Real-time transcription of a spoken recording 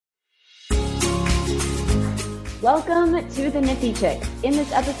Welcome to the NiFTy Chicks. In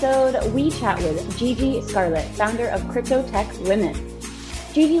this episode, we chat with Gigi Skarlett, founder of Crypto Tech Women.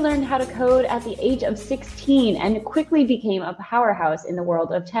 Gigi learned how to code at the age of 16 and quickly became a powerhouse in the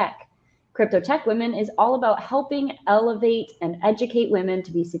world of tech. Crypto Tech Women is all about helping elevate and educate women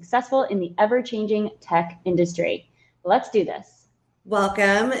to be successful in the ever-changing tech industry. Let's do this.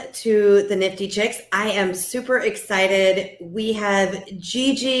 Welcome to the NiFTy Chicks. I am super excited. We have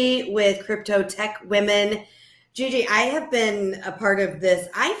Gigi with Crypto Tech Women. Gigi, I have been a part of this.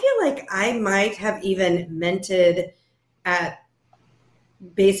 I feel like I might have even mentored at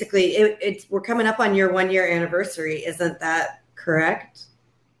basically, we're coming up on your 1 year anniversary. Isn't that correct?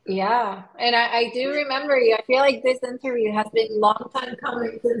 Yeah, and I do remember you. I feel like this interview has been a long time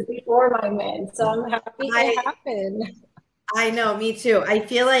coming since before my win, so I'm happy it happened. I know, me too. I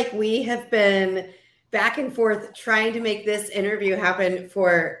feel like we have been back and forth trying to make this interview happen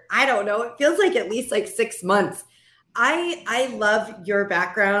for, I don't know, it feels like at least like 6 months. I love your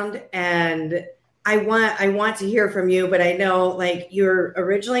background and I want to hear from you, but I know like you're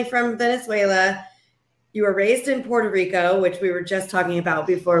originally from Venezuela. You were raised in Puerto Rico, which we were just talking about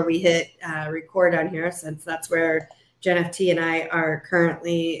before we hit record on here, since that's where NiFTy and I are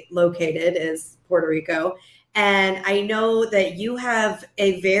currently located, is Puerto Rico. And I know that you have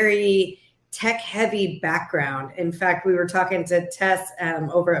a very tech-heavy background. In fact, we were talking to Tess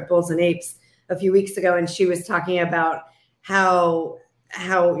over at Bulls and Apes a few weeks ago, and she was talking about how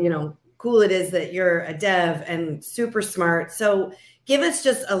cool it is that you're a dev and super smart. So give us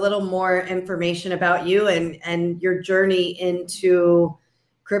just a little more information about you and your journey into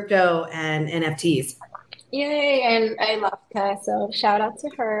crypto and NFTs. Yay, and I love Tess, so shout out to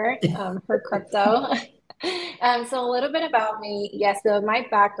her for crypto. So a little bit about me. Yes, so my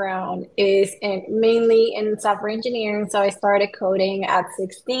background is mainly in software engineering. So I started coding at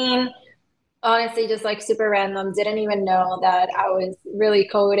 16. Honestly, just like super random. Didn't even know that I was really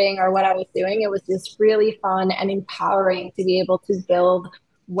coding or what I was doing. It was just really fun and empowering to be able to build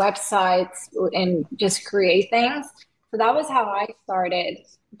websites and just create things. So that was how I started.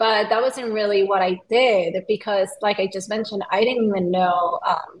 But that wasn't really what I did because, like I just mentioned, I didn't even know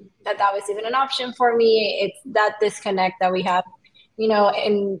that was even an option for me. It's that disconnect that we have,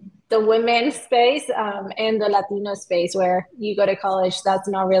 in the women's space and the Latino space where you go to college, that's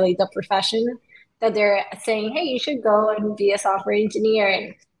not really the profession that they're saying, hey, you should go and be a software engineer.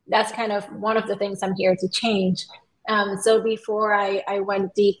 And that's kind of one of the things I'm here to change. So before I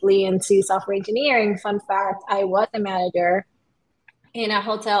went deeply into software engineering, fun fact, I was a manager in a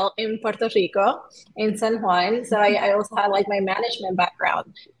hotel in Puerto Rico, in San Juan. So I also had like my management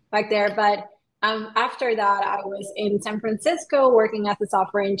background back there. But after that, I was in San Francisco working as a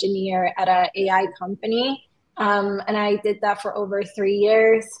software engineer at an AI company. And I did that for over 3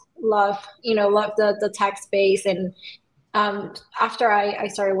 years. Love the tech space. And after I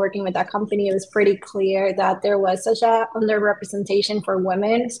started working with that company, it was pretty clear that there was such a underrepresentation for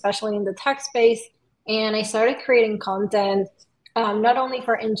women, especially in the tech space. And I started creating content not only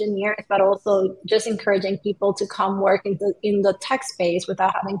for engineers, but also just encouraging people to come work in the tech space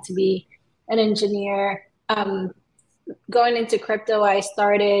without having to be an engineer. Going into crypto, I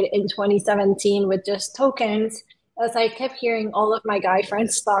started in 2017 with just tokens. As I kept hearing all of my guy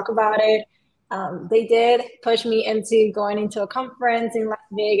friends talk about it, they did push me into going into a conference in Las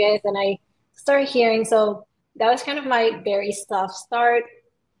Vegas, and I started hearing. So that was kind of my very soft start.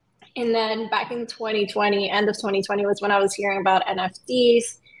 And then back in 2020, end of 2020 was when I was hearing about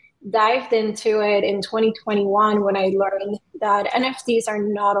NFTs, dived into it in 2021 when I learned that NFTs are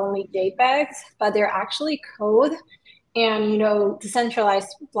not only JPEGs, but they're actually code and,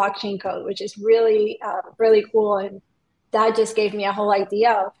 decentralized blockchain code, which is really, really cool. And that just gave me a whole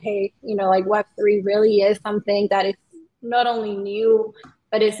idea of, hey, like Web3 really is something that is not only new,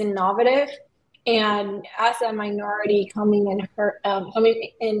 but is innovative. And as a minority coming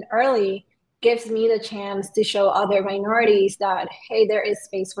in early gives me the chance to show other minorities that, hey, there is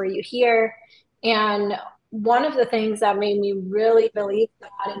space for you here. And one of the things that made me really believe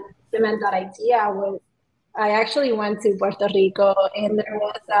that and cement that idea was I actually went to Puerto Rico and there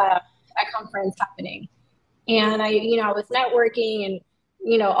was a conference happening. And I was networking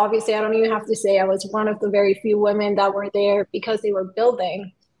and, obviously I don't even have to say I was one of the very few women that were there because they were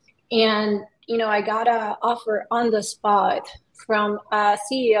building. And I got an offer on the spot from a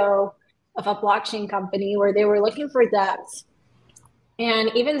CEO of a blockchain company where they were looking for devs. And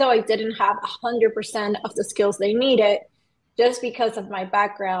even though I didn't have 100% of the skills they needed, just because of my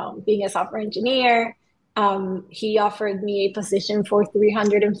background being a software engineer, he offered me a position for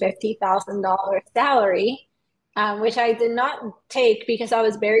 $350,000 salary, which I did not take because I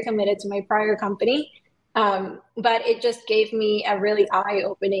was very committed to my prior company. But it just gave me a really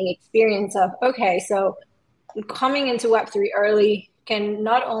eye-opening experience of, okay, so coming into Web3 early can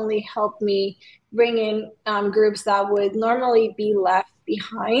not only help me bring in groups that would normally be left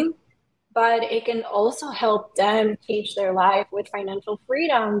behind, but it can also help them change their life with financial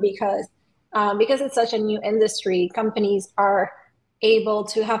freedom because it's such a new industry. Companies are able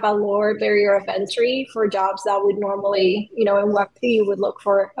to have a lower barrier of entry for jobs that would normally, in Web3, you would look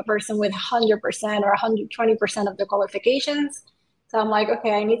for a person with 100% or 120% of the qualifications. So I'm like,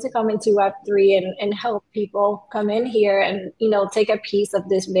 okay, I need to come into Web3 and help people come in here and, take a piece of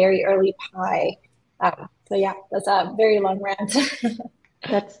this very early pie. So yeah, that's a very long rant.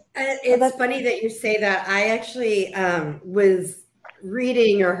 It's funny that you say that. I actually was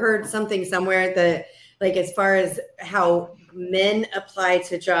reading or heard something somewhere that, like, as far as how men apply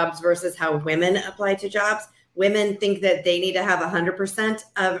to jobs versus how women apply to jobs, women think that they need to have 100%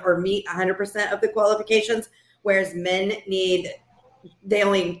 of or meet 100% of the qualifications, whereas men they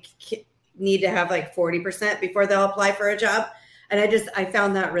only need to have like 40% before they'll apply for a job. And I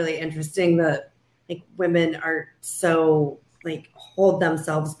found that really interesting that, like, women are so, like, hold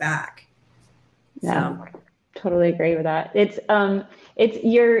themselves back. Yeah, so. Totally agree with that. It's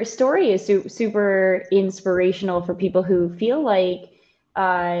your story is super inspirational for people who feel like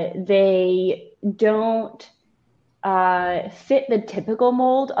they don't fit the typical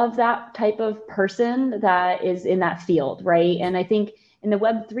mold of that type of person that is in that field, right? And I think in the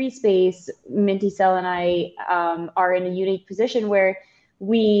Web3 space, NiFTy and I are in a unique position where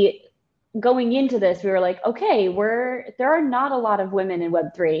going into this, we were like, okay, there are not a lot of women in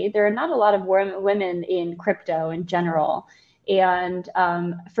Web3. There are not a lot of women in crypto in general. And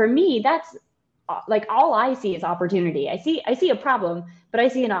for me, that's like all I see is opportunity. I see a problem, but I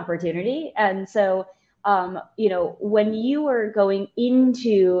see an opportunity. And so, when you were going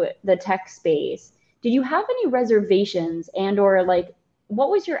into the tech space, did you have any reservations or like, what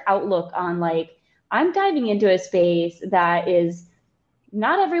was your outlook on, like, I'm diving into a space that is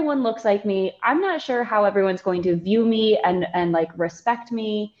not everyone looks like me. I'm not sure how everyone's going to view me and like respect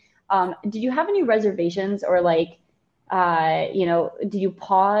me. Did you have any reservations or like, did you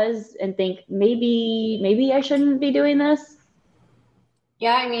pause and think maybe I shouldn't be doing this?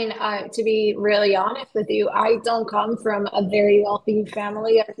 Yeah, I mean, to be really honest with you, I don't come from a very wealthy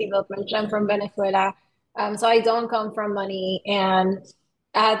family. As you both mentioned, I'm from Venezuela. So I don't come from money. And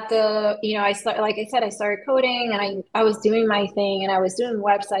like I said, I started coding and I was doing my thing and I was doing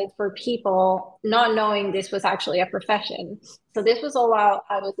websites for people, not knowing this was actually a profession. So this was all while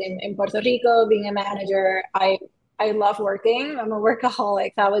I was in Puerto Rico being a manager. I love working. I'm a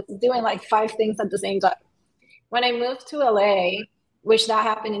workaholic. I was doing like 5 things at the same time. When I moved to LA, which that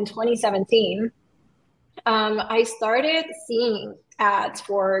happened in 2017, I started seeing ads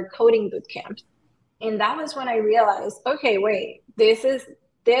for coding boot camps. And that was when I realized, okay, wait,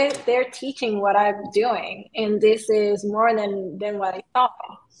 they're teaching what I'm doing, and this is more than what I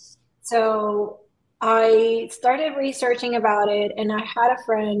thought. So I started researching about it, and I had a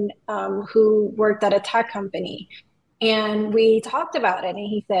friend who worked at a tech company, and we talked about it, and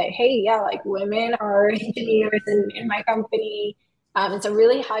he said, hey, yeah, like women are engineers in my company. It's a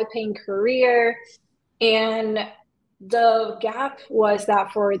really high paying career. And the gap was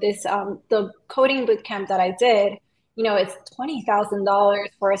that for this, the coding bootcamp that I did, it's $20,000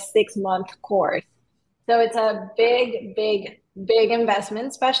 for a 6-month course. So it's a big investment,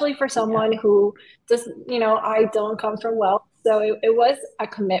 especially for someone who just, I don't come from wealth. So it was a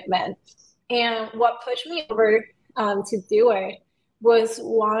commitment. And what pushed me over to do it was,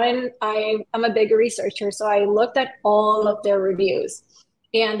 one, I'm a big researcher. So I looked at all of their reviews,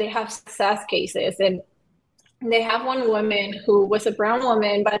 and they have success cases. And they have one woman who was a brown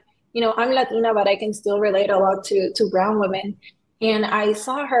woman, but I'm Latina, but I can still relate a lot to brown women. And I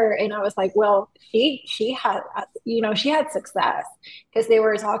saw her and I was like, well, she had, she had success, because they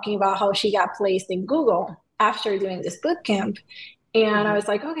were talking about how she got placed in Google after doing this boot camp. And I was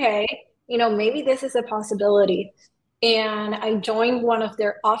like, okay, maybe this is a possibility. And I joined one of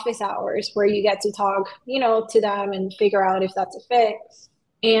their office hours where you get to talk, to them and figure out if that's a fit.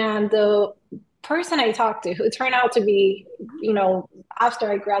 And the person I talked to, who turned out to be,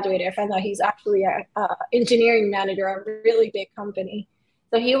 after I graduated, I found out he's actually a engineering manager at a really big company.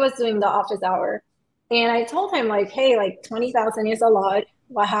 So he was doing the office hour. And I told him, like, hey, like 20,000 is a lot.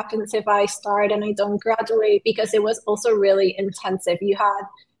 What happens if I start and I don't graduate? Because it was also really intensive. You had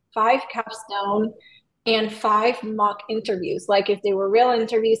 5 capstone and 5 mock interviews. Like, if they were real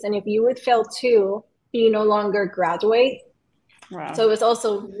interviews, and if you would fail 2, you no longer graduate. Wow. So it was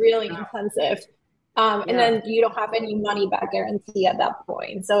also really intensive. And then you don't have any money back guarantee at that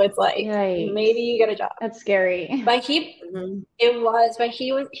point. So it's like, Yikes. maybe you get a job. That's scary. But he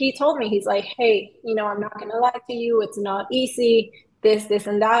told me, he's like, hey, I'm not gonna lie to you, it's not easy, this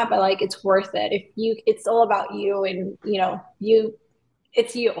and that, but like it's worth it. It's all about you, and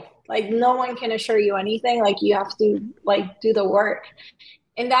it's you. Like no one can assure you anything. Like you have to like do the work.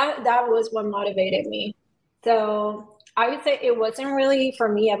 And that was what motivated me. So I would say it wasn't really for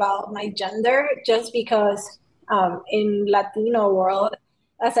me about my gender, just because in Latino world,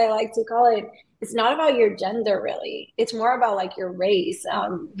 as I like to call it, it's not about your gender really. It's more about like your race,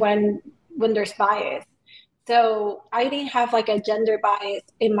 when there's bias. So I didn't have like a gender bias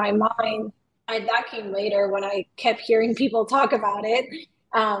in my mind. That came later when I kept hearing people talk about it.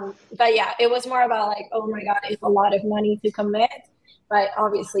 But yeah, it was more about like, oh my God, it's a lot of money to commit. But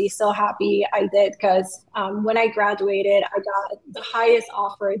obviously, so happy I did, because when I graduated, I got the highest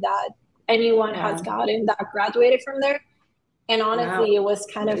offer that anyone has gotten that graduated from there. And honestly, it was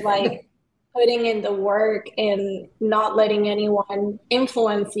kind of like putting in the work and not letting anyone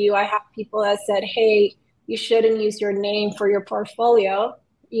influence you. I have people that said, hey, you shouldn't use your name for your portfolio,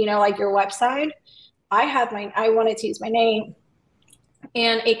 like your website. I wanted to use my name.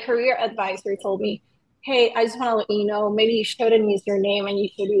 And a career advisor told me, hey, I just want to let you know, maybe you shouldn't use your name and you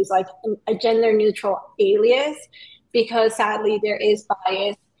should use like a gender neutral alias, because sadly there is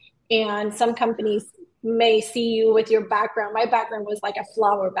bias and some companies may see you with your background. My background was like a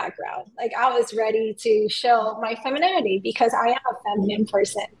flower background. Like I was ready to show my femininity because I am a feminine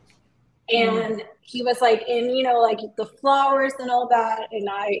person. And he was like, and like the flowers and all that. And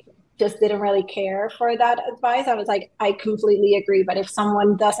I just didn't really care for that advice. I was like, I completely agree. But if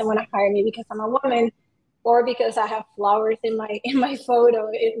someone doesn't want to hire me because I'm a woman, or because I have flowers in my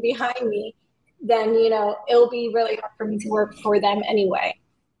photo behind me, then it'll be really hard for me to work for them anyway.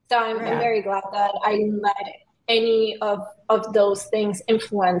 So I'm very glad that I didn't let any of those things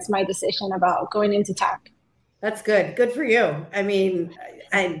influence my decision about going into tech. That's good. Good for you. I mean,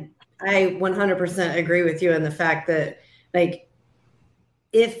 I 100% agree with you in the fact that like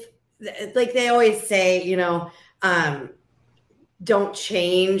they always say, don't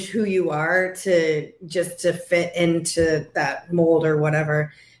change who you are to fit into that mold or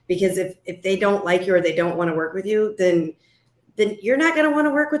whatever. Because if they don't like you or they don't want to work with you, then you're not going to want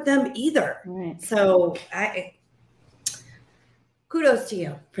to work with them either. Right. So kudos to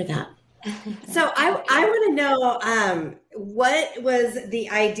you for that. So I want to know, what was the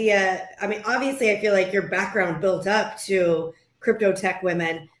idea? I mean, obviously I feel like your background built up to crypto tech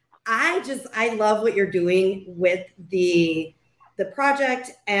women. I love what you're doing with the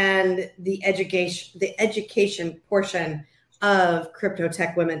project and the education portion of crypto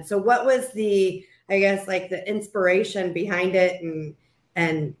tech women. So what was the inspiration behind it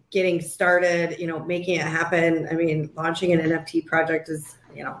and getting started, making it happen? I mean, launching an NFT project is,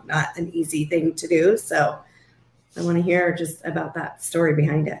 not an easy thing to do. So I want to hear just about that story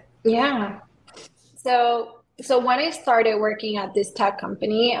behind it. Yeah. So when I started working at this tech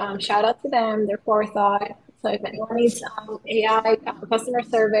company, shout out to them, their forethought. So if anyone needs AI, customer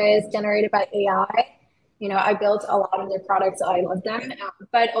service generated by AI, I built a lot of their products, so I love them,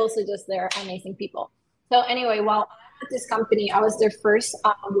 but also just they're amazing people. So anyway, while I'm at this company, I was their first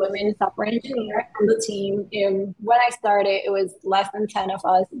women software engineer on the team. And when I started, it was less than 10 of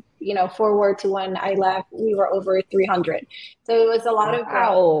us. Forward to when I left, we were over 300. So it was a lot of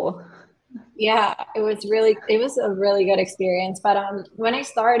growth. Yeah, it was a really good experience. But when I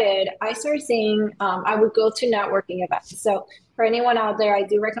started seeing, I would go to networking events. So for anyone out there, I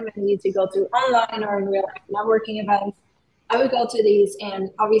do recommend you to go to online or in real life networking events. I would go to these, and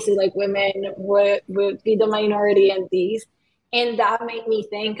obviously like women would be the minority in these. And that made me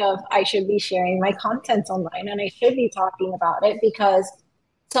think of, I should be sharing my content online and I should be talking about it, because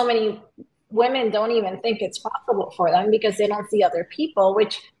so many women don't even think it's possible for them because they don't see other people,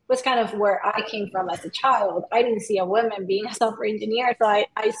 which was kind of where I came from as a child. I didn't see a woman being a software engineer. So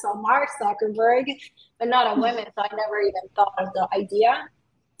I saw Mark Zuckerberg, but not a woman. So I never even thought of the idea.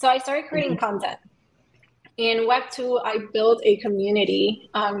 So I started creating content. In Web 2, I built a community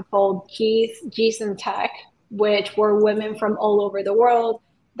called G's in Tech, which were women from all over the world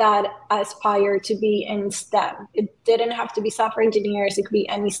that aspire to be in STEM. It didn't have to be software engineers. It could be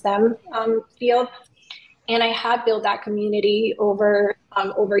any STEM field. And I had built that community over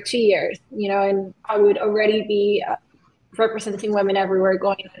 2 years, and I would already be representing women everywhere,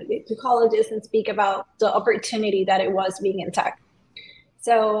 going to colleges and speak about the opportunity that it was being in tech.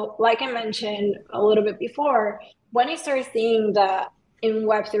 So like I mentioned a little bit before, when I started seeing that in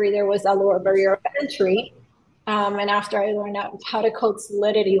Web3 there was a lower barrier of entry, And after I learned how to code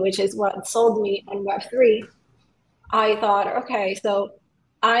Solidity, which is what sold me on Web3, I thought, okay, so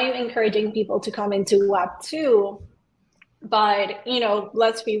I'm encouraging people to come into Web2, but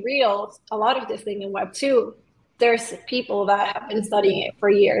let's be real, a lot of this thing in Web2, there's people that have been studying it for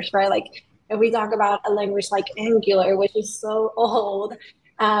years, right? Like if we talk about a language like Angular, which is so old,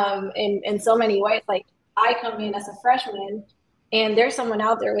 in so many ways, like I come in as a freshman and there's someone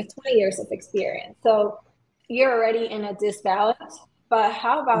out there with 20 years of experience. So you're already in a disbalance. But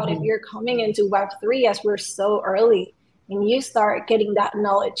how about if you're coming into Web3 as we're so early and you start getting that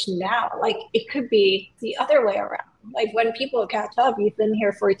knowledge now? Like it could be the other way around. Like when people catch up, you've been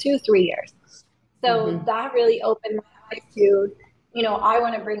here for 2-3 years. So that really opened my eyes to, I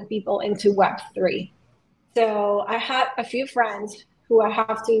want to bring people into Web3. So I had a few friends who I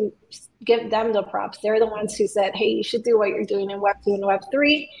have to give them the props. They're the ones who said, hey, you should do what you're doing in Web2 and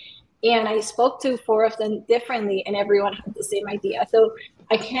Web3. And I spoke to 4 of them differently, and everyone had the same idea. So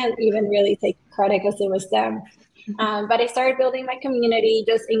I can't even really take credit because it was them. But I started building my community,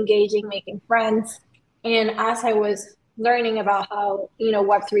 just engaging, making friends. And as I was learning about how,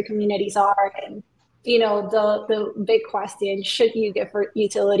 Web3 communities are, and, the big question, should you give for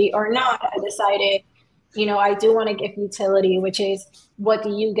utility or not? I decided, I do want to give utility, which is what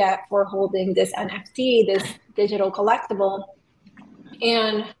do you get for holding this NFT, this digital collectible?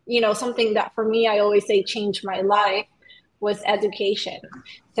 And, something that for me, I always say changed my life was education.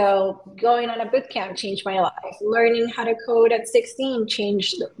 So going on a boot camp changed my life. Learning how to code at 16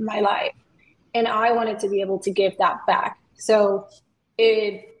 changed my life. And I wanted to be able to give that back. So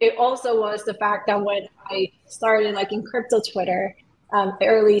it also was the fact that when I started like in crypto Twitter,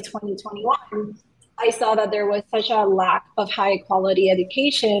 early 2021, I saw that there was such a lack of high quality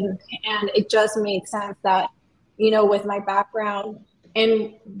education. And it just made sense that, with my background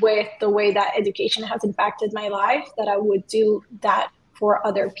and with the way that education has impacted my life, that I would do that for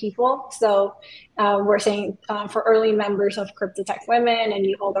other people. So we're saying for early members of Crypto Tech Women and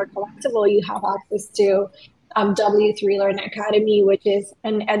you hold our collectible, you have access to W3 Learn Academy, which is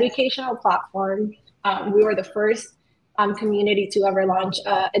an educational platform. We were the first community to ever launch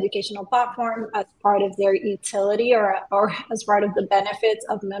an educational platform as part of their utility or as part of the benefits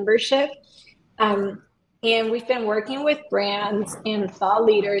of membership. And we've been working with brands and thought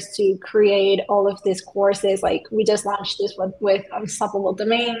leaders to create all of these courses. Like we just launched this one with Unstoppable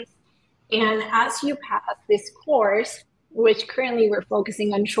Domains. And as you pass this course, which currently we're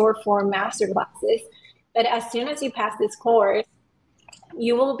focusing on short form masterclasses, but as soon as you pass this course,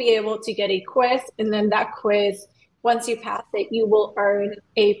 you will be able to get a quiz. And then that quiz, once you pass it, you will earn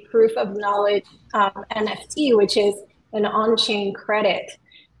a proof of knowledge NFT, which is an on-chain credit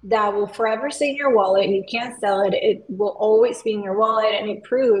that will forever stay in your wallet. You can't sell it. It will always be in your wallet, and it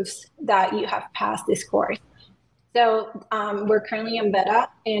proves that you have passed this course. So we're currently in beta,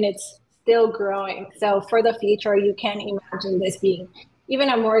 and it's still growing. So for the future, you can imagine this being even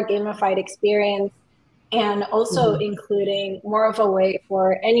a more gamified experience, and also including more of a way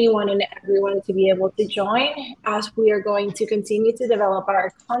for anyone and everyone to be able to join, as we are going to continue to develop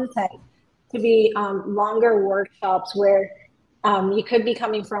our content to be longer workshops where you could be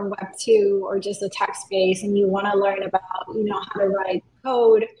coming from Web2 or just a tech space and you want to learn about, how to write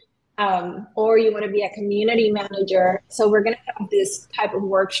code, or you want to be a community manager. So we're going to have this type of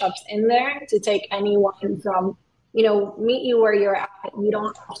workshops in there to take anyone from, meet you where you're at. You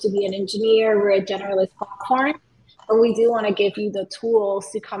don't have to be an engineer. We're a generalist platform, but we do want to give you the tools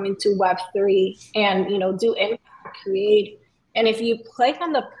to come into Web3 and, do impact, create. And if you click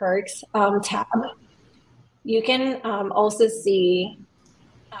on the perks tab, you can also see,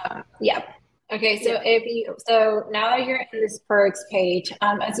 Okay, so now that you're in this perks page,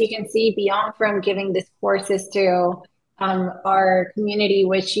 as you can see, beyond from giving these courses to our community,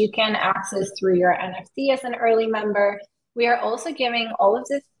 which you can access through your NFT as an early member, we are also giving all of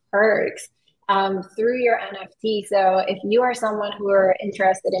these perks through your NFT. So if you are someone who are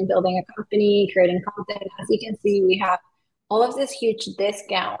interested in building a company, creating content, as you can see, we have all of these huge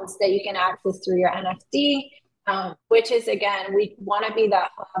discounts that you can access through your NFT, which is, again, we want to be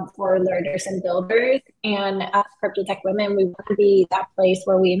that hub for learners and builders. And as Crypto Tech Women, we want to be that place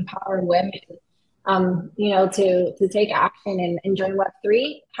where we empower women, to take action and join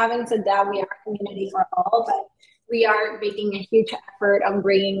Web3. Having said that, we are a community for all, but we are making a huge effort on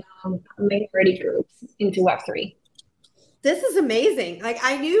bringing minority groups into Web3. This is amazing. Like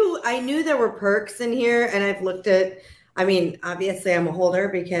I knew there were perks in here, and I've looked at, obviously I'm a holder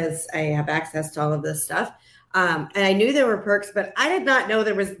because I have access to all of this stuff. And I knew there were perks, but I did not know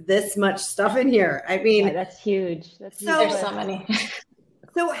there was this much stuff in here. Yeah, that's huge. There's so many.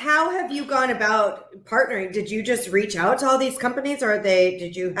 So how have you gone about partnering? Did you just reach out to all these companies, or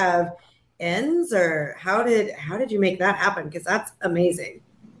did you have ends, or how did you make that happen? Because that's amazing.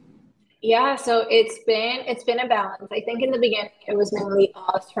 Yeah, so it's been a balance. I think in the beginning it was mainly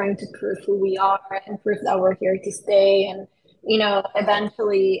us trying to prove who we are and prove that we're here to stay. And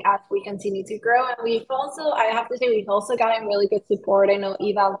eventually as we continue to grow, and we've also, I have to say, we've also gotten really good support. I know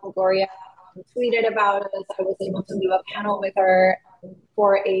Eva Longoria tweeted about us. I was able to do a panel with her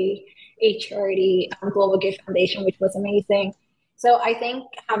for a charity, Global Gift Foundation, which was amazing. So I think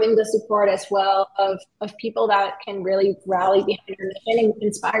having the support as well of people that can really rally behind your mission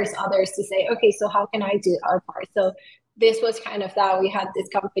inspires others to say, okay, so how can I do our part? So this was kind of that. We had this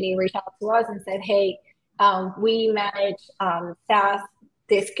company reach out to us and said, hey, we manage SaaS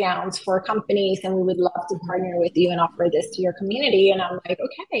discounts for companies, and we would love to partner with you and offer this to your community. And I'm like,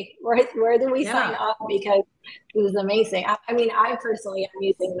 okay, where do we sign up? Because it was amazing. I mean, I personally am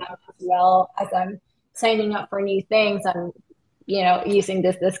using them as well as I'm signing up for new things. I'm using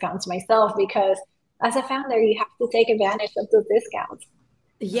this discounts myself, because as a founder, you have to take advantage of those discounts.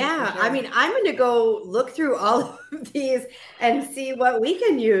 Yeah. I mean, I'm going to go look through all of these and see what we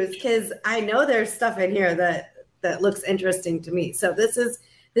can use, because I know there's stuff in here that looks interesting to me. So this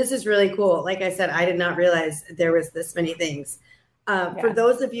is really cool. Like I said, I did not realize there was this many things. For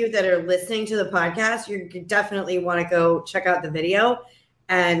those of you that are listening to the podcast, you definitely want to go check out the video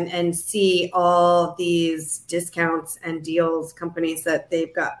and see all these discounts and deals, companies that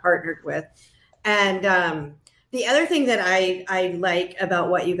they've got partnered with. And the other thing that I like about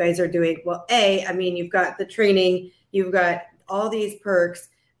what you guys are doing, well, I mean, you've got the training, you've got all these perks,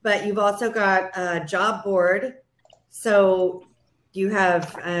 but you've also got a job board. So you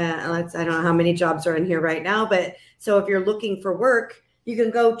have, I don't know how many jobs are in here right now, but so if you're looking for work, you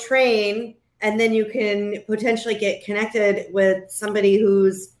can go train, and then you can potentially get connected with somebody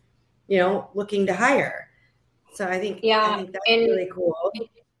who's, looking to hire. So I think that's really cool.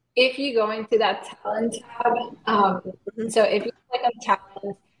 If you go into that talent tab, so if you click on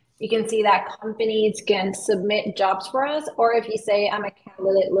talent, you can see that companies can submit jobs for us. Or if you say, I'm a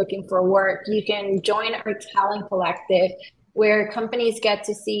candidate looking for work, you can join our talent collective, where companies get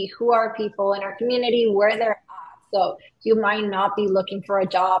to see who are people in our community, where they're at. So you might not be looking for a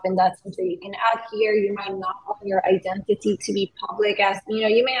job, and that's something you can add here. You might not want your identity to be public, as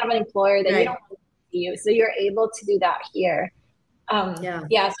you may have an employer that you don't want to see you. So you're able to do that here. So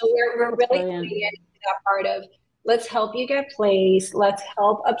we're really getting into that part of, let's help you get placed, let's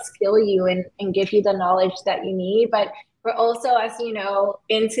help upskill you and give you the knowledge that you need. But we're also, as you know,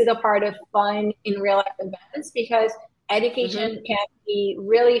 into the part of fun in real life events, because education can be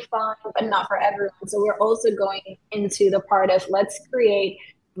really fun, but not for everyone. So we're also going into the part of, let's create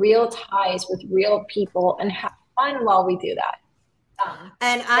real ties with real people and have fun while we do that.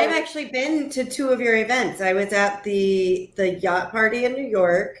 And I've actually been to 2 of your events. I was at the yacht party in New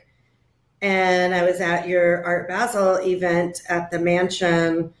York, and I was at your Art Basel event at the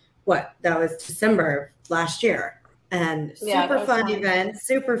mansion. That was December last year. And super fun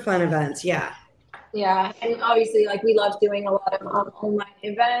events. Yeah. Yeah. And obviously, we love doing a lot of online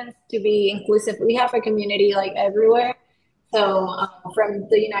events to be inclusive. We have a community everywhere. So from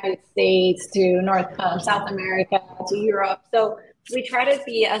the United States to South America to Europe. So we try to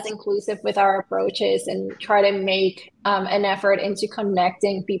be as inclusive with our approaches and try to make an effort into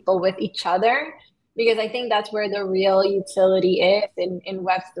connecting people with each other, because I think that's where the real utility is in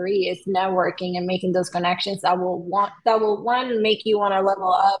Web3, is networking and making those connections that will one, make you want to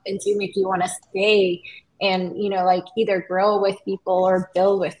level up, and 2, make you want to stay and either grow with people or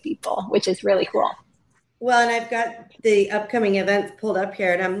build with people, which is really cool. Well, and I've got the upcoming events pulled up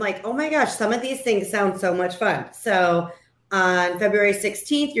here, and I'm like, oh my gosh, some of these things sound so much fun. So on February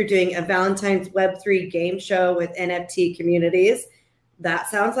 16th, you're doing a Valentine's Web3 game show with NFTy communities. That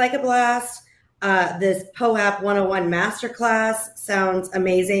sounds like a blast. This POAP 101 masterclass sounds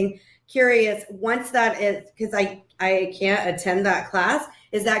amazing. Curious, once that is, because I can't attend that class,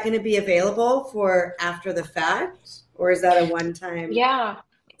 is that going to be available for after the fact, or is that a one-time? Yeah.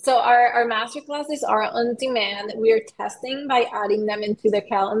 So our master classes are on demand. We are testing by adding them into the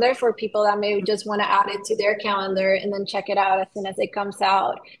calendar for people that may just want to add it to their calendar and then check it out as soon as it comes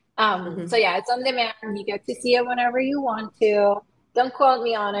out. So yeah, it's on demand. You get to see it whenever you want to. Don't quote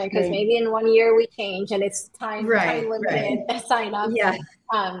me on it, because maybe in 1 year we change and it's time limited sign up. Yeah.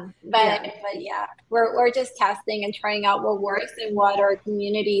 But yeah, we're just testing and trying out what works and what our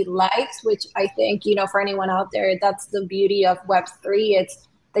community likes, which I think, for anyone out there, that's the beauty of Web3. It's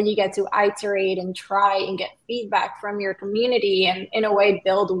that you get to iterate and try and get feedback from your community and in a way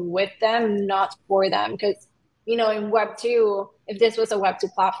build with them, not for them. Because, in Web2, if this was a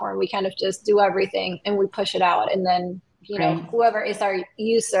Web2 platform, we kind of just do everything and we push it out. And then, whoever is our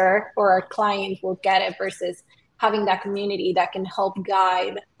user or our client will get it, versus having that community that can help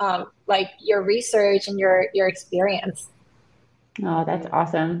guide like your research and your experience. Oh, that's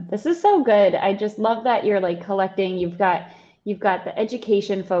awesome. This is so good. I just love that you're like collecting. You've got the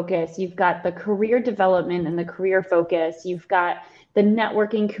education focus, you've got the career development and the career focus, you've got the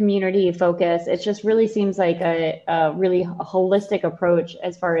networking community focus. It just really seems like a really holistic approach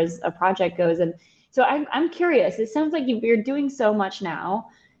as far as a project goes. And so I'm curious, it sounds like you're doing so much now.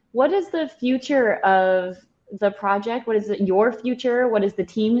 What is the future of the project? What is your future? What is the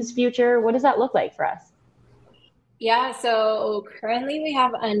team's future? What does that look like for us? Yeah, so currently we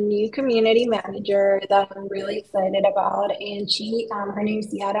have a new community manager that I'm really excited about, and her name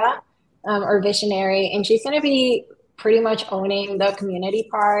is Yara, or Visionary, and she's going to be pretty much owning the community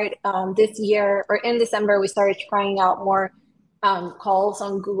part. This year, or in December, we started trying out more calls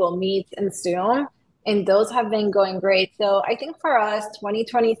on Google Meet and Zoom, and those have been going great. So I think for us,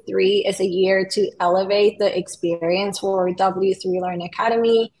 2023 is a year to elevate the experience for W3 Learn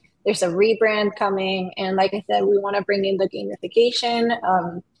Academy. There's a rebrand coming. And like I said, we want to bring in the gamification.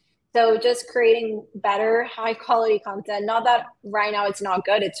 So just creating better, high quality content. Not that right now it's not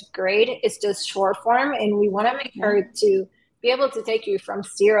good, it's great. It's just short form. And we want to make sure to be able to take you from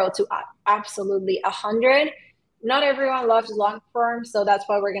 0 to absolutely 100. Not everyone loves long form. So that's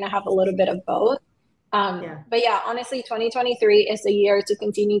why we're going to have a little bit of both. But yeah, honestly, 2023 is a year to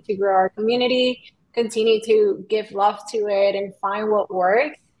continue to grow our community, continue to give love to it and find what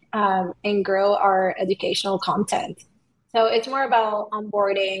works. And grow our educational content. So it's more about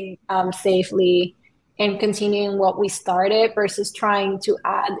onboarding safely and continuing what we started versus trying to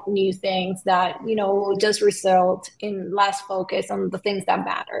add new things that, will just result in less focus on the things that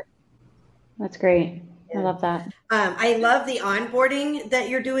matter. That's great. I love that. I love the onboarding that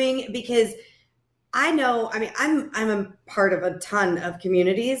you're doing, because I'm a part of a ton of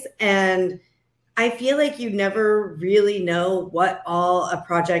communities, and I feel like you never really know what all a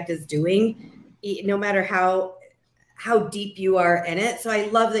project is doing, no matter how deep you are in it. So I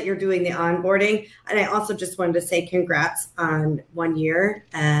love that you're doing the onboarding. And I also just wanted to say congrats on 1 year,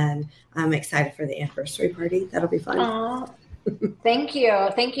 and I'm excited for the anniversary party. That'll be fun. Thank you.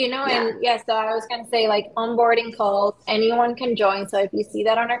 And yes, so I was going to say, like, onboarding calls, anyone can join. So if you see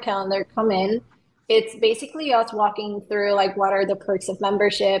that on our calendar, come in. It's basically us walking through, like, what are the perks of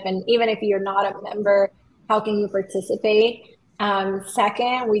membership? And even if you're not a member, how can you participate?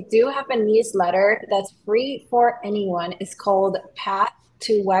 Second, we do have a newsletter that's free for anyone. It's called Path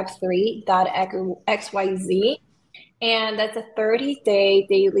to Web3.xyz. And that's a 30-day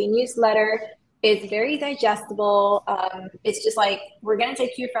daily newsletter. It's very digestible. It's just like, we're going to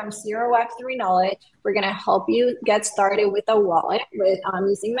take you from 0 Web3 knowledge. We're going to help you get started with a wallet with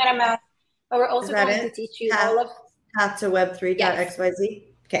using MetaMask. But we're also going to teach you all of Path to Web3.xyz. Yes.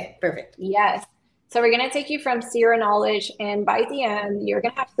 Okay, perfect. Yes. So we're going to take you from 0 knowledge, and by the end, you're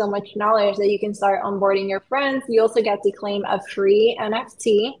going to have so much knowledge that you can start onboarding your friends. You also get to claim a free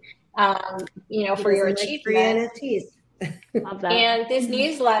NFT, for your achievement. Free NFTs. Love that. And this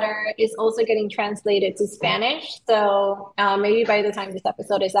newsletter is also getting translated to Spanish. So maybe by the time this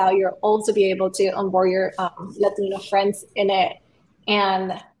episode is out, you'll also be able to onboard your Latino friends in it.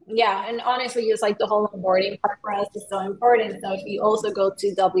 And yeah, and honestly, just like the whole onboarding part for us is so important. So if you also go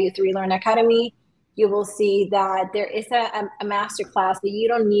to W3 Learn Academy, you will see that there is a masterclass that you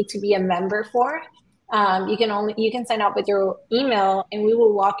don't need to be a member for. You can sign up with your email, and we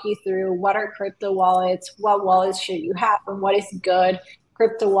will walk you through what are crypto wallets, what wallets should you have, and what is good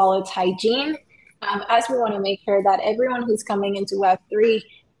crypto wallets hygiene. As we want to make sure that everyone who's coming into Web3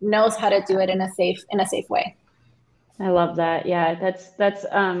 knows how to do it in a safe way. I love that. Yeah, that's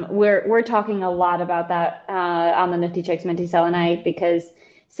we're talking a lot about that on the NiFTy Chicks Minty Cell and I, because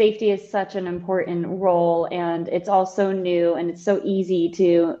safety is such an important role, and it's all so new, and it's so easy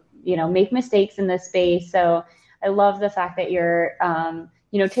to make mistakes in this space. So I love the fact that you're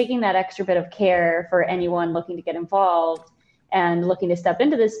taking that extra bit of care for anyone looking to get involved and looking to step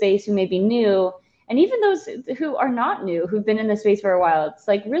into this space who may be new, and even those who are not new, who've been in this space for a while. It's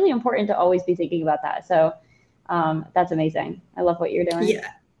like really important to always be thinking about that. So that's amazing. I love what you're doing. Yeah,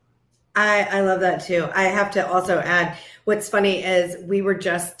 I love that too. I have to also add, what's funny is we were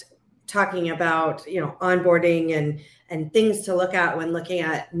just talking about, onboarding and things to look at when looking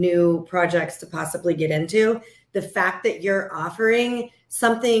at new projects to possibly get into. The fact that you're offering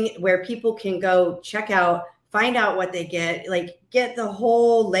something where people can go check out, find out what they get the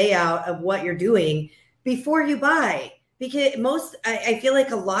whole layout of what you're doing before you buy. Because I feel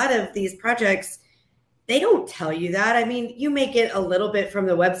like a lot of these projects, they don't tell you that. I mean, you may get a little bit from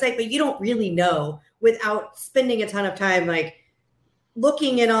the website, but you don't really know without spending a ton of time like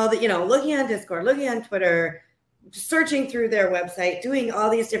looking in all the, looking on Discord, looking on Twitter, searching through their website, doing all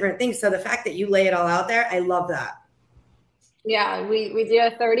these different things. So the fact that you lay it all out there, I love that. Yeah, we do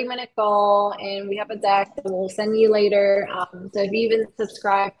a 30-minute call, and we have a deck that we'll send you later. So if you even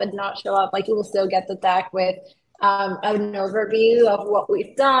subscribe but not show up, like, you will still get the deck with an overview of what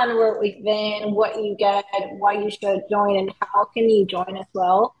we've done, where we've been, what you get, why you should join, and how can you join as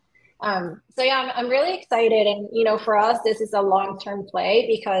well. So yeah, I'm really excited. And, for us, this is a long-term play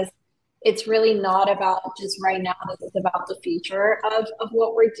because it's really not about just right now. This is about the future of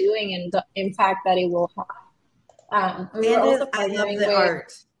what we're doing and the impact that it will have. We're also I love partnering the with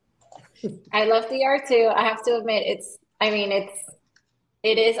art. I love the art too. I have to admit, it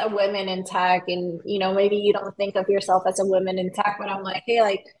is a women in tech, and maybe you don't think of yourself as a woman in tech, but I'm like, hey,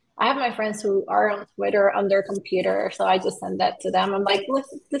 like, I have my friends who are on Twitter on their computer, so I just send that to them. I'm like,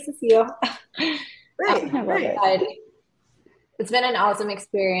 listen, this is you. Right. It's been an awesome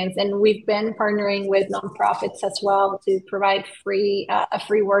experience, and we've been partnering with nonprofits as well to provide a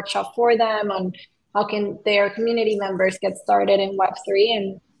free workshop for them on how can their community members get started in Web3.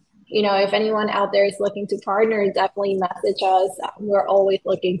 And if anyone out there is looking to partner, definitely message us. We're always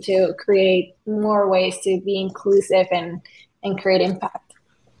looking to create more ways to be inclusive and create impact.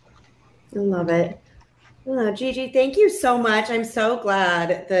 I love it. Oh, Gigi, thank you so much. I'm so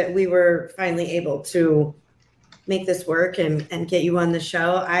glad that we were finally able to make this work and get you on the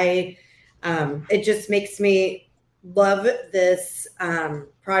show. It just makes me love this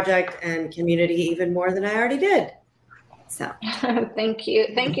project and community even more than I already did. So thank you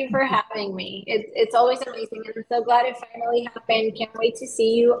for having me. It's always amazing, and I'm so glad it finally happened. Can't wait to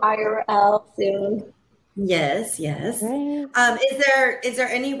see you IRL soon. Yes. Is there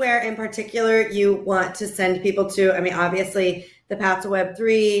anywhere in particular you want to send people to? I mean, obviously the Path to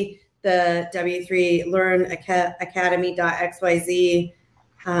Web3, the W3 Learn Academy.xyz,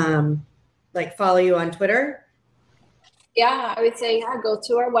 like follow you on Twitter. Yeah, I would say, go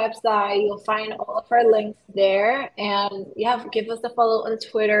to our website. You'll find all of our links there. And give us a follow on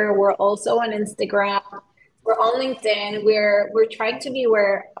Twitter. We're also on Instagram. We're on LinkedIn. We're trying to be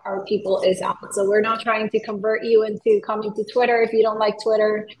where our people is at. So we're not trying to convert you into coming to Twitter if you don't like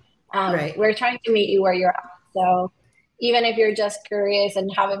Twitter. Right. We're trying to meet you where you're at. So even if you're just curious and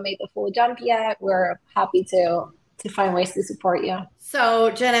haven't made the full jump yet, we're happy to find ways to support you.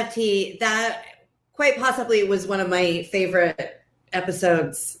 So NiFTy, that quite possibly was one of my favorite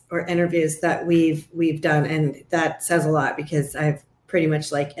episodes or interviews that we've done, and that says a lot because I've pretty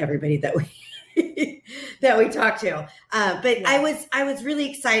much like everybody that we talk to. But yeah. I was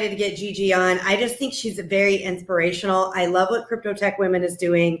really excited to get Gigi on. I just think she's very inspirational. I love what Crypto Tech Women is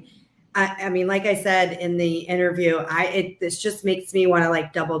doing. I mean, like I said in the interview, this just makes me want to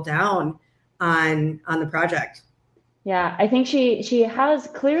like double down on the project. Yeah, I think she has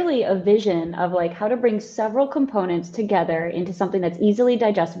clearly a vision of like how to bring several components together into something that's easily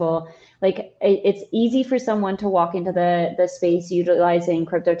digestible. Like it's easy for someone to walk into the space utilizing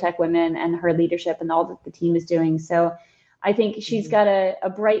Crypto Tech Women and her leadership and all that the team is doing. So I think she's got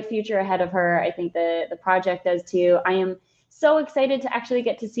a bright future ahead of her. I think the project does too. I am so excited to actually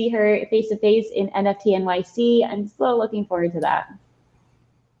get to see her face to face in NFT NYC. I'm so looking forward to that.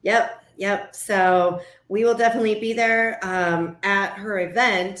 Yep. So we will definitely be there at her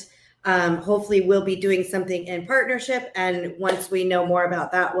event. Hopefully we'll be doing something in partnership. And once we know more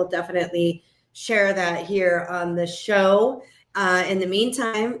about that, we'll definitely share that here on the show. In the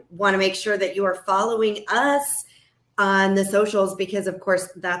meantime, want to make sure that you are following us on the socials, because of course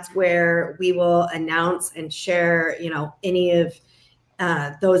that's where we will announce and share, any of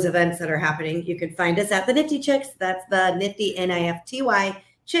those events that are happening. You can find us at the NiFTy Chicks. That's the NiFTy NiFTy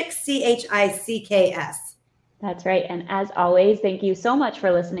Chicks, CHICKS. That's right. And as always, thank you so much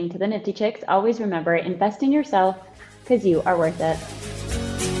for listening to the NiFTy Chicks. Always remember, invest in yourself because you are worth it.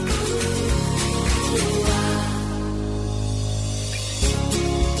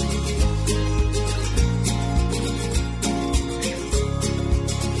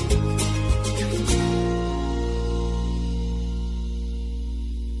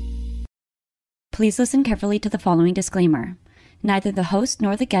 Please listen carefully to the following disclaimer. Neither the host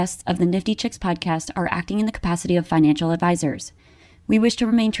nor the guests of the NiFTy Chicks podcast are acting in the capacity of financial advisors. We wish to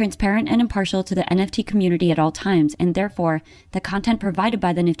remain transparent and impartial to the NFT community at all times, and therefore, the content provided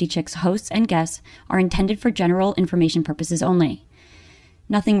by the NiFTy Chicks hosts and guests are intended for general information purposes only.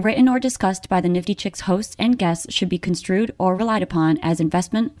 Nothing written or discussed by the NiFTy Chicks hosts and guests should be construed or relied upon as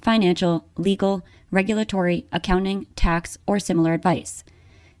investment, financial, legal, regulatory, accounting, tax, or similar advice.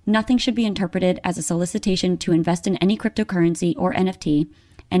 Nothing should be interpreted as a solicitation to invest in any cryptocurrency or NFT,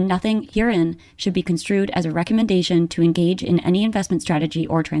 and nothing herein should be construed as a recommendation to engage in any investment strategy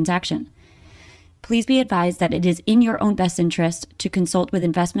or transaction. Please be advised that it is in your own best interest to consult with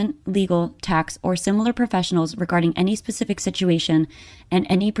investment, legal, tax, or similar professionals regarding any specific situation and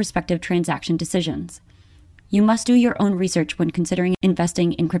any prospective transaction decisions. You must do your own research when considering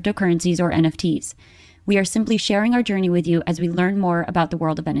investing in cryptocurrencies or NFTs. We are simply sharing our journey with you as we learn more about the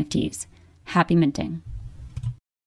world of NFTs. Happy minting.